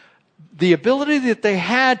 the ability that they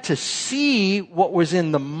had to see what was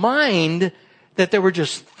in the mind that they were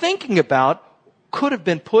just thinking about could have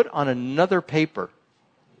been put on another paper.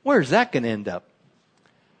 Where's that going to end up?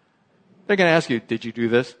 They're going to ask you, did you do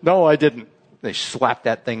this? No, I didn't. They slap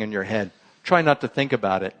that thing in your head. Try not to think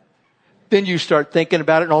about it. Then you start thinking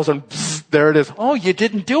about it, and all of a sudden, bzz, there it is. Oh, you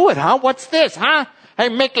didn't do it, huh? What's this, huh? Hey,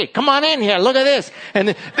 Mickey, come on in here. Look at this.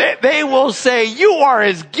 And they will say, you are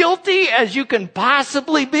as guilty as you can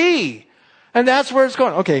possibly be. And that's where it's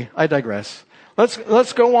going. Okay, I digress.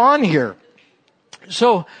 Let's go on here.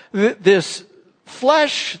 So this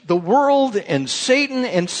flesh, the world, and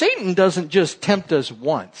Satan doesn't just tempt us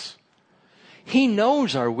once. He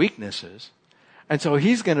knows our weaknesses. And so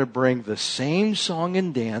he's going to bring the same song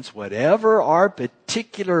and dance, whatever our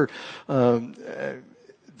particular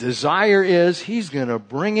desire is, he's going to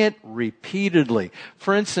bring it repeatedly.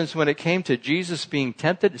 For instance, when it came to Jesus being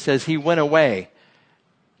tempted, it says he went away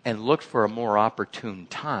and looked for a more opportune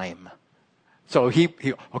time. So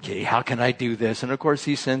okay, how can I do this? And of course,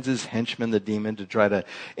 he sends his henchman, the demon, to try to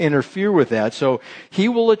interfere with that. So he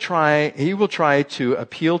will try to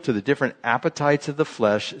appeal to the different appetites of the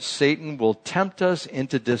flesh. Satan will tempt us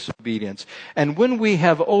into disobedience. And when we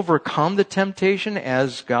have overcome the temptation,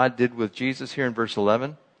 as God did with Jesus here in verse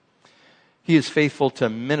 11, he is faithful to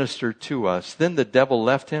minister to us. Then the devil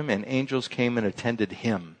left him, and angels came and attended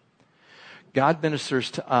him. God ministers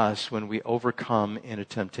to us when we overcome in a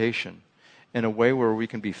temptation, in a way where we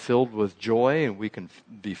can be filled with joy and we can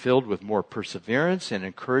be filled with more perseverance and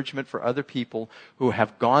encouragement for other people who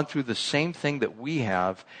have gone through the same thing that we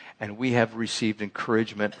have, and we have received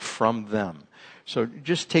encouragement from them. So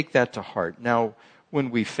just take that to heart. Now, when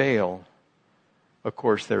we fail, of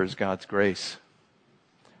course, there is God's grace.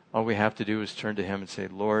 All we have to do is turn to Him and say,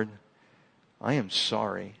 Lord, I am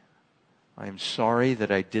sorry. I am sorry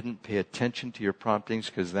that I didn't pay attention to your promptings,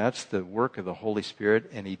 because that's the work of the Holy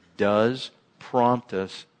Spirit, and He does prompt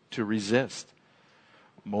us to resist.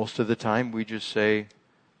 Most of the time we just say,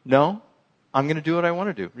 no, I'm going to do what I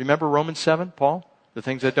want to do. Remember Romans 7, Paul? The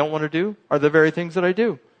things I don't want to do are the very things that I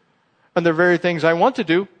do. And the very things I want to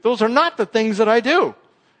do, those are not the things that I do.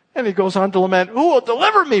 And he goes on to lament, who will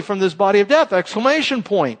deliver me from this body of death? Exclamation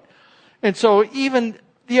point. And so even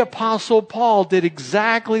the Apostle Paul did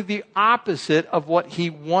exactly the opposite of what he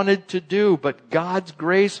wanted to do, but God's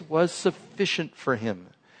grace was sufficient for him.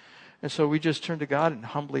 And so we just turn to God and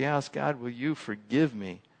humbly ask, God, will you forgive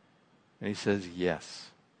me? And He says, yes.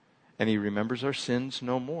 And He remembers our sins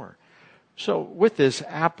no more. So with this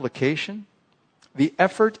application, the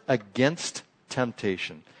effort against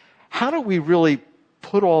temptation, how do we really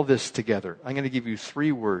put all this together? I'm going to give you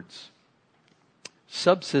 3 words: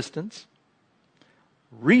 subsistence,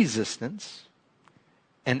 resistance,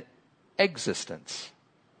 and existence.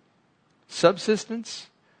 Subsistence,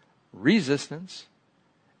 resistance,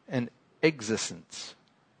 and existence.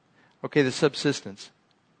 Okay, the subsistence.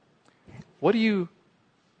 What do you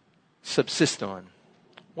subsist on?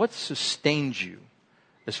 What sustains you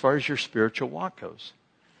as far as your spiritual walk goes?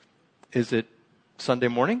 Is it Sunday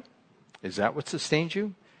morning? Is that what sustains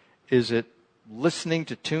you? Is it listening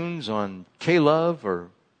to tunes on K-Love or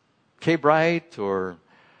K-Bright or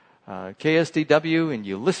KSDW, and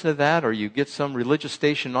you listen to that, or you get some religious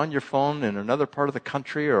station on your phone in another part of the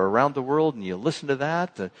country or around the world, and you listen to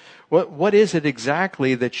that? What is it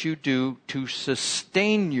exactly that you do to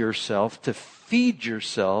sustain yourself, to feed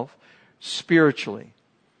yourself spiritually?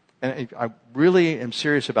 And I really am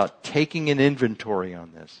serious about taking an inventory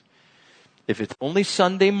on this. If it's only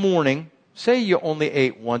Sunday morning, say you only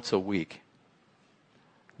ate once a week,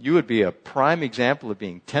 you would be a prime example of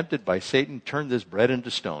being tempted by Satan to turn this bread into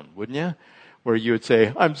stone, wouldn't you? Where you would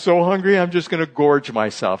say, I'm so hungry, I'm just going to gorge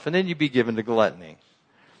myself. And then you'd be given to gluttony.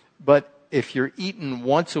 But if you're eating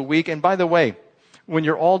once a week, and by the way, when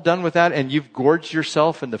you're all done with that and you've gorged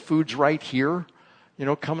yourself and the food's right here,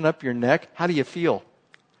 coming up your neck, how do you feel?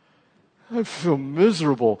 I feel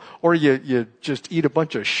miserable. Or you just eat a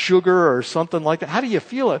bunch of sugar or something like that. How do you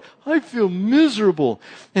feel? I feel miserable.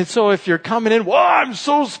 And so if you're coming in, I'm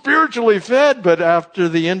so spiritually fed, but after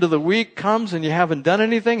the end of the week comes and you haven't done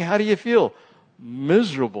anything, how do you feel?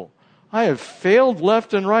 Miserable. I have failed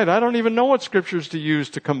left and right. I don't even know what scriptures to use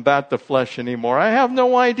to combat the flesh anymore. I have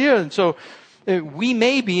no idea. And so we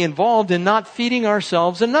may be involved in not feeding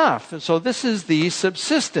ourselves enough. And so this is the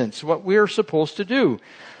subsistence, what we're supposed to do.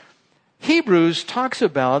 Hebrews talks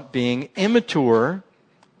about being immature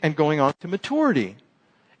and going on to maturity.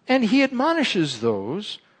 And he admonishes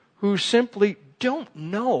those who simply don't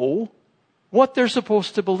know what they're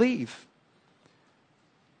supposed to believe.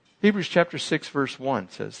 Hebrews chapter 6 verse 1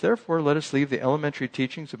 says, Therefore let us leave the elementary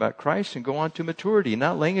teachings about Christ and go on to maturity,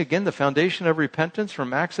 not laying again the foundation of repentance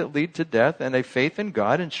from acts that lead to death, and a faith in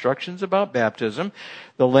God, instructions about baptism,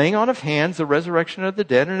 the laying on of hands, the resurrection of the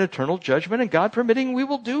dead, and eternal judgment, and God permitting, we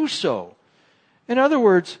will do so. In other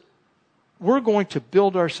words, we're going to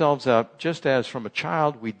build ourselves up just as from a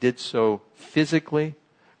child we did so physically,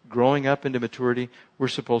 growing up into maturity. We're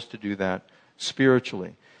supposed to do that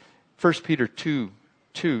spiritually. 1 Peter 2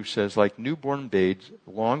 says, like newborn babes,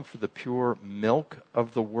 long for the pure milk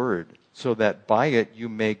of the word, so that by it you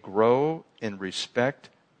may grow in respect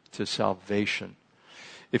to salvation.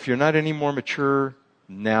 If you're not any more mature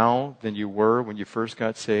now than you were when you first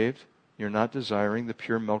got saved, you're not desiring the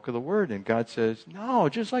pure milk of the word. And God says, no,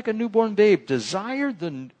 just like a newborn babe, desire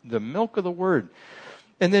the milk of the word.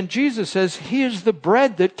 And then Jesus says, he is the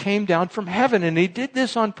bread that came down from heaven. And he did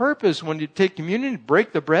this on purpose. When you take communion,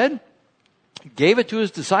 break the bread, gave it to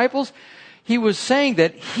his disciples, he was saying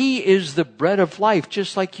that he is the bread of life,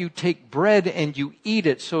 just like you take bread and you eat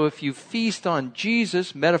it. So if you feast on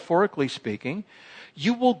Jesus, metaphorically speaking,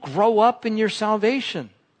 you will grow up in your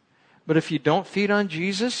salvation. But if you don't feed on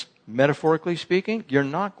Jesus, metaphorically speaking, you're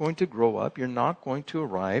not going to grow up. You're not going to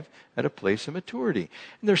arrive at a place of maturity.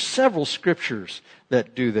 And there's several scriptures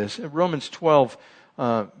that do this. In Romans 12,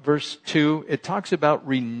 verse 2, it talks about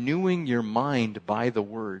renewing your mind by the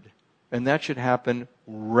word. And that should happen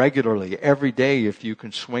regularly, every day if you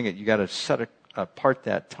can swing it. You got to set apart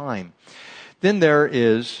that time. Then there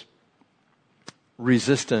is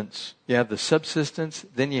resistance. You have the subsistence,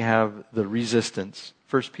 then you have the resistance.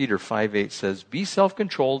 1 Peter 5:8 says, Be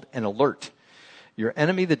self-controlled and alert. Your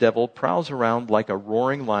enemy, the devil, prowls around like a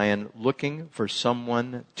roaring lion looking for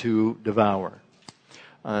someone to devour.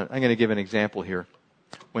 I'm going to give an example here.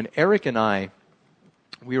 When Eric and I,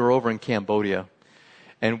 we were over in Cambodia,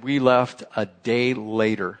 and we left a day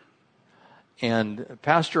later. And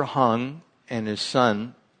Pastor Hung and his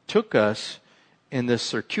son took us in this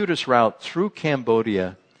circuitous route through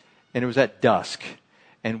Cambodia, and it was at dusk.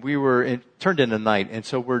 And it turned into night. And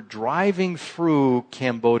so we're driving through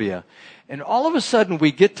Cambodia. And all of a sudden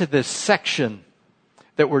we get to this section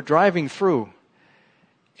that we're driving through.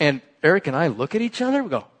 And Eric and I look at each other, we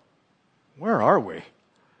go, where are we?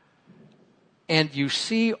 And you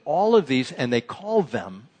see all of these, and they call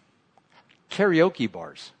them karaoke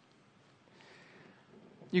bars.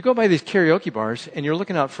 You go by these karaoke bars, and you're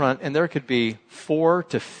looking out front, and there could be 4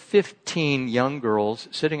 to 15 young girls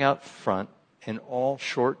sitting out front in all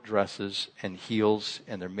short dresses and heels,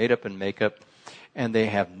 and they're made up in makeup, and they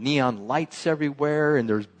have neon lights everywhere, and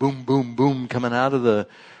there's boom, boom, boom coming out of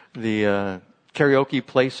the karaoke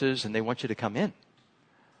places, and they want you to come in.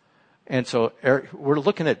 And so Eric, we're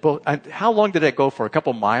looking at both. How long did it go for? A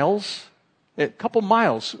couple miles? A couple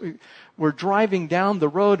miles. We're driving down the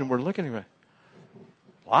road, and we're looking at it.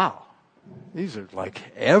 Wow, these are like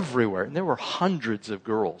everywhere. And there were hundreds of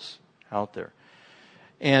girls out there.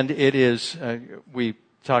 And it is, we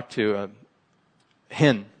talked to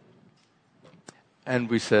Hin, and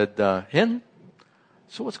we said, Hin,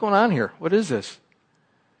 so what's going on here? What is this?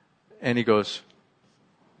 And he goes,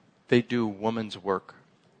 They do woman's work,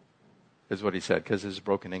 is what he said, because it's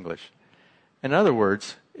broken English. In other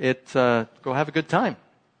words, go have a good time.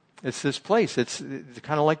 It's this place. It's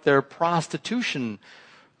kind of like their prostitution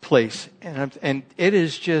place. And it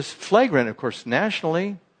is just flagrant, of course,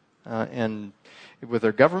 nationally and with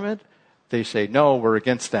their government. They say, no, we're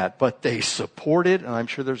against that. But they support it. And I'm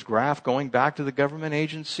sure there's graft going back to the government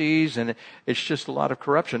agencies. And it's just a lot of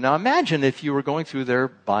corruption. Now imagine if you were going through there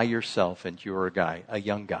by yourself and you were a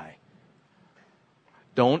young guy.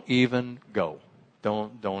 Don't even go.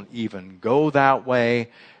 Don't even go that way.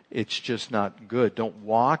 It's just not good. Don't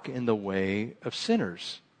walk in the way of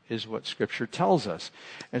sinners, is what Scripture tells us.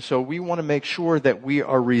 And so we want to make sure that we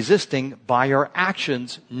are resisting by our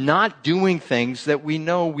actions, not doing things that we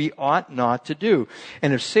know we ought not to do.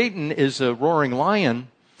 And if Satan is a roaring lion,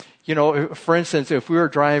 for instance, if we were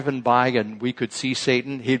driving by and we could see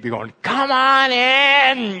Satan, he'd be going, come on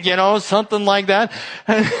in, something like that.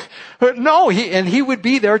 No, he would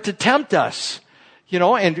be there to tempt us,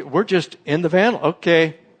 and we're just in the van.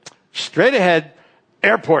 Okay, straight ahead,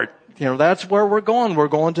 airport. That's where we're going. We're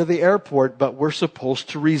going to the airport, but we're supposed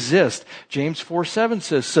to resist. James 4:7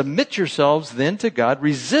 says, submit yourselves then to God,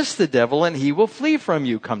 resist the devil, and he will flee from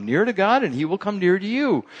you. Come near to God, and he will come near to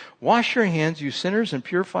you. Wash your hands, you sinners, and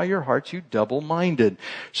purify your hearts, you double-minded.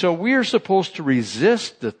 So we are supposed to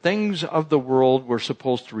resist the things of the world. We're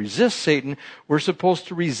supposed to resist Satan. We're supposed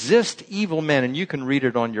to resist evil men, and you can read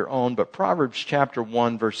it on your own, but Proverbs chapter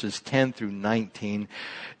 1, verses 10 through 19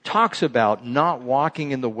 talks about not walking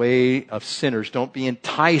in the way of sinners. Don't be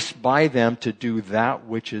enticed by them to do that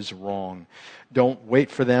which is wrong. Don't wait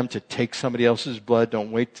for them to take somebody else's blood.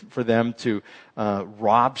 Don't wait for them to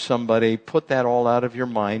rob somebody. Put that all out of your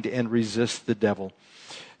mind and resist the devil.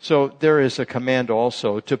 So there is a command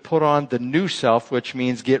also to put on the new self, which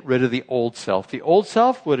means get rid of the old self. The old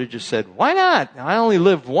self would have just said, why not? I only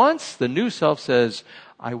live once. The new self says,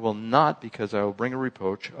 I will not, because I will bring a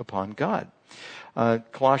reproach upon God.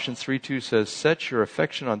 Colossians 3:2 says, set your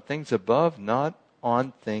affection on things above, not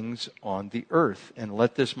on things on the earth. And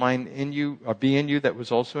let this mind in you, or be in you, that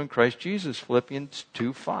was also in Christ Jesus. Philippians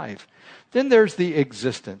 2:5. Then there's the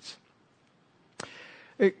existence.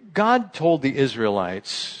 God told the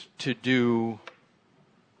Israelites to do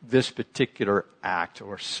this particular act,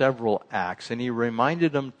 or several acts, and he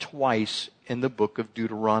reminded them twice in the book of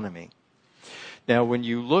Deuteronomy. Now, when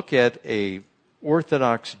you look at a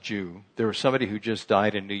Orthodox Jew, there was somebody who just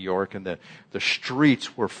died in New York, and the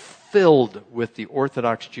streets were filled with the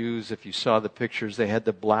Orthodox Jews. If you saw the pictures, they had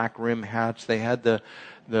the black rim hats, they had the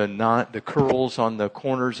curls on the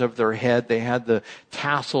corners of their head, they had the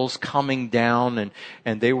tassels coming down,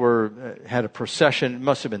 and they had a procession. It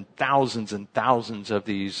must have been thousands and thousands of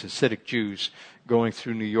these Hasidic Jews going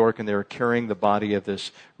through New York, and they were carrying the body of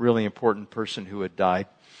this really important person who had died.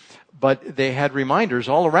 But they had reminders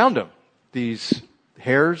all around them. These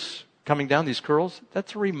hairs coming down, these curls,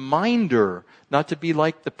 that's a reminder not to be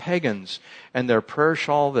like the pagans. And their prayer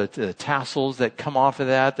shawl, the tassels that come off of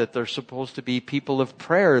that they're supposed to be people of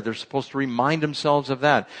prayer. They're supposed to remind themselves of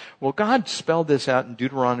that. Well, God spelled this out in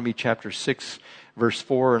Deuteronomy chapter 6, verse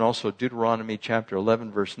 4, and also Deuteronomy chapter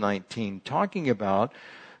 11, verse 19, talking about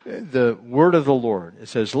the word of the Lord. It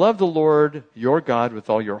says, love the Lord your God with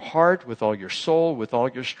all your heart, with all your soul, with all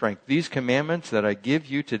your strength. These commandments that I give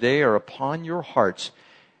you today are upon your hearts.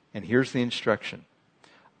 And here's the instruction.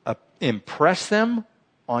 Impress them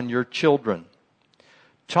on your children.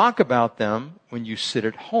 Talk about them when you sit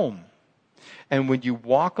at home, and when you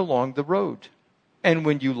walk along the road, and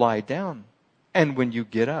when you lie down, and when you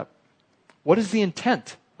get up. What is the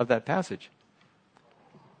intent of that passage?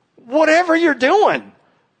 Whatever you're doing,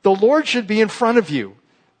 the Lord should be in front of you,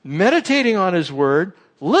 meditating on His Word,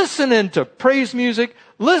 listening to praise music,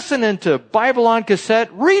 listening to Bible on cassette,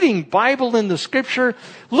 reading Bible in the Scripture,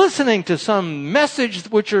 listening to some message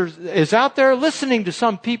which is out there, listening to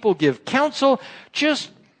some people give counsel.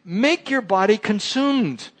 Just make your body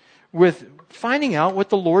consumed with finding out what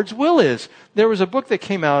the Lord's will is. There was a book that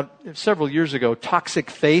came out several years ago,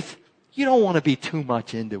 Toxic Faith. You don't want to be too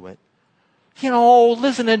much into it.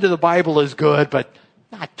 Listening to the Bible is good, but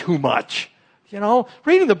not too much.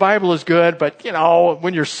 Reading the Bible is good, but,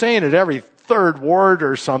 when you're saying it every third word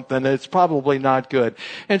or something, it's probably not good.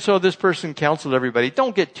 And so this person counseled everybody,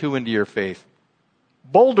 don't get too into your faith.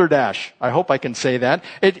 Boulder Dash. I hope I can say that.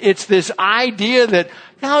 It's this idea that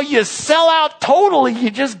now you sell out totally. You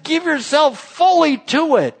just give yourself fully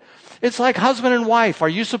to it. It's like husband and wife. Are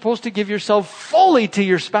you supposed to give yourself fully to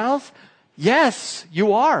your spouse? Yes,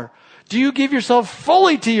 you are. Do you give yourself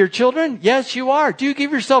fully to your children? Yes, you are. Do you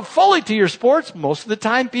give yourself fully to your sports? Most of the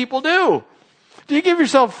time people do. Do you give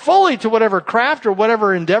yourself fully to whatever craft or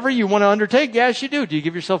whatever endeavor you want to undertake? Yes, you do. Do you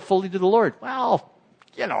give yourself fully to the Lord? Well,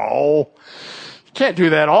 you can't do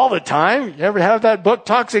that all the time. You ever have that book,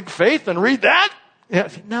 Toxic Faith, and read that? Yeah,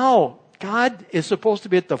 no. God is supposed to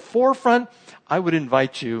be at the forefront. I would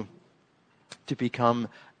invite you to become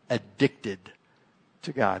addicted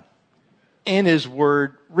to God. In His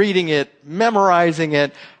Word, reading it, memorizing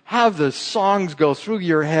it, have the songs go through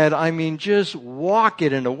your head. I mean, just walk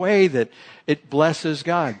it in a way that it blesses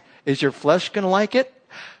God. Is your flesh going to like it?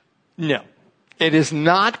 No. It is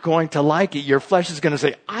not going to like it. Your flesh is going to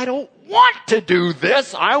say, I don't want to do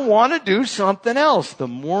this. I want to do something else. The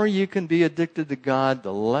more you can be addicted to God,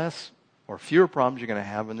 the less or fewer problems you're going to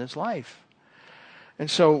have in this life. And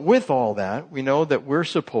so with all that, we know that we're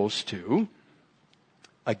supposed to,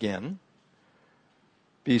 again,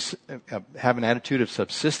 have an attitude of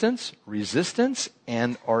subsistence, resistance,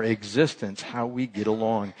 and our existence, how we get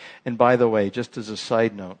along. And by the way, just as a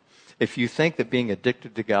side note, if you think that being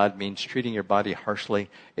addicted to God means treating your body harshly,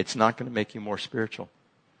 it's not going to make you more spiritual.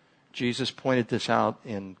 Jesus pointed this out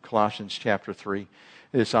in Colossians chapter 3.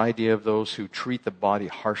 This idea of those who treat the body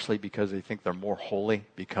harshly because they think they're more holy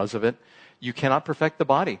because of it. You cannot perfect the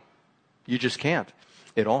body. You just can't.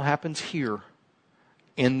 It all happens here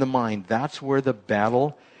in the mind. That's where the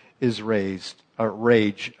battle is rages,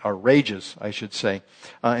 I should say.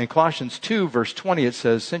 In Colossians 2, verse 20, it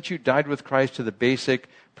says, since you died with Christ to the basic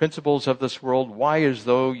principles of this world, why, as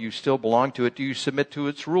though you still belong to it, do you submit to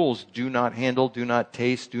its rules? Do not handle, do not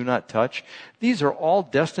taste, do not touch. These are all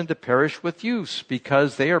destined to perish with use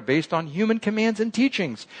because they are based on human commands and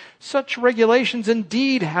teachings. Such regulations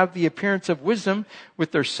indeed have the appearance of wisdom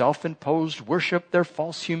with their self-imposed worship, their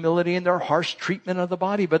false humility, and their harsh treatment of the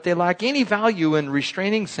body, but they lack any value in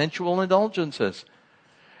restraining sensual indulgences.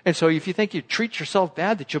 And so if you think you treat yourself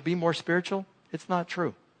bad, that you'll be more spiritual, it's not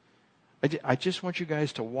true. I just want you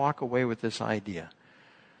guys to walk away with this idea.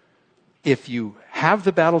 If you have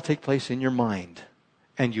the battle take place in your mind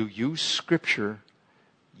and you use Scripture,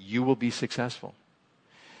 you will be successful.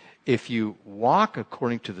 If you walk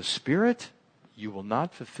according to the Spirit, you will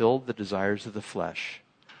not fulfill the desires of the flesh.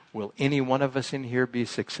 Will any one of us in here be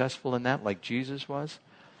successful in that like Jesus was?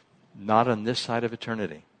 Not on this side of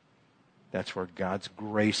eternity. That's where God's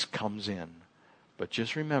grace comes in. But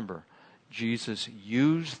just remember, Jesus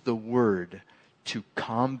used the Word to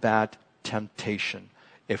combat temptation.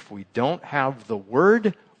 If we don't have the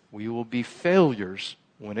Word, we will be failures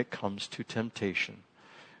when it comes to temptation.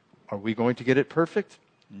 Are we going to get it perfect?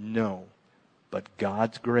 No. But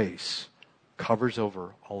God's grace covers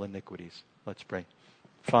over all iniquities. Let's pray.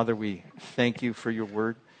 Father, we thank you for your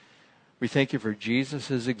Word. We thank you for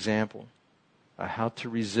Jesus' example of how to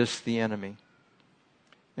resist the enemy.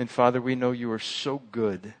 And Father, we know you are so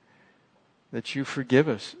good that you forgive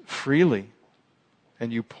us freely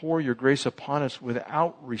and you pour your grace upon us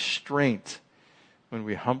without restraint when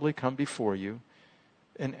we humbly come before you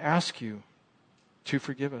and ask you to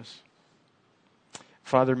forgive us.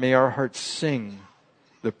 Father, may our hearts sing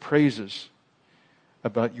the praises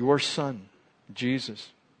about your Son, Jesus,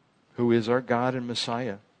 who is our God and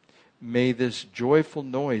Messiah. May this joyful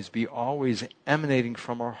noise be always emanating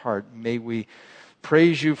from our heart. May we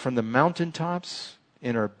praise you from the mountaintops,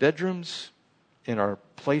 in our bedrooms, in our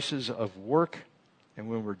places of work, and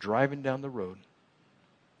when we're driving down the road.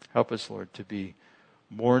 Help us, Lord, to be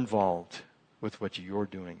more involved with what you're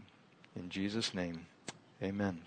doing. In Jesus' name, amen.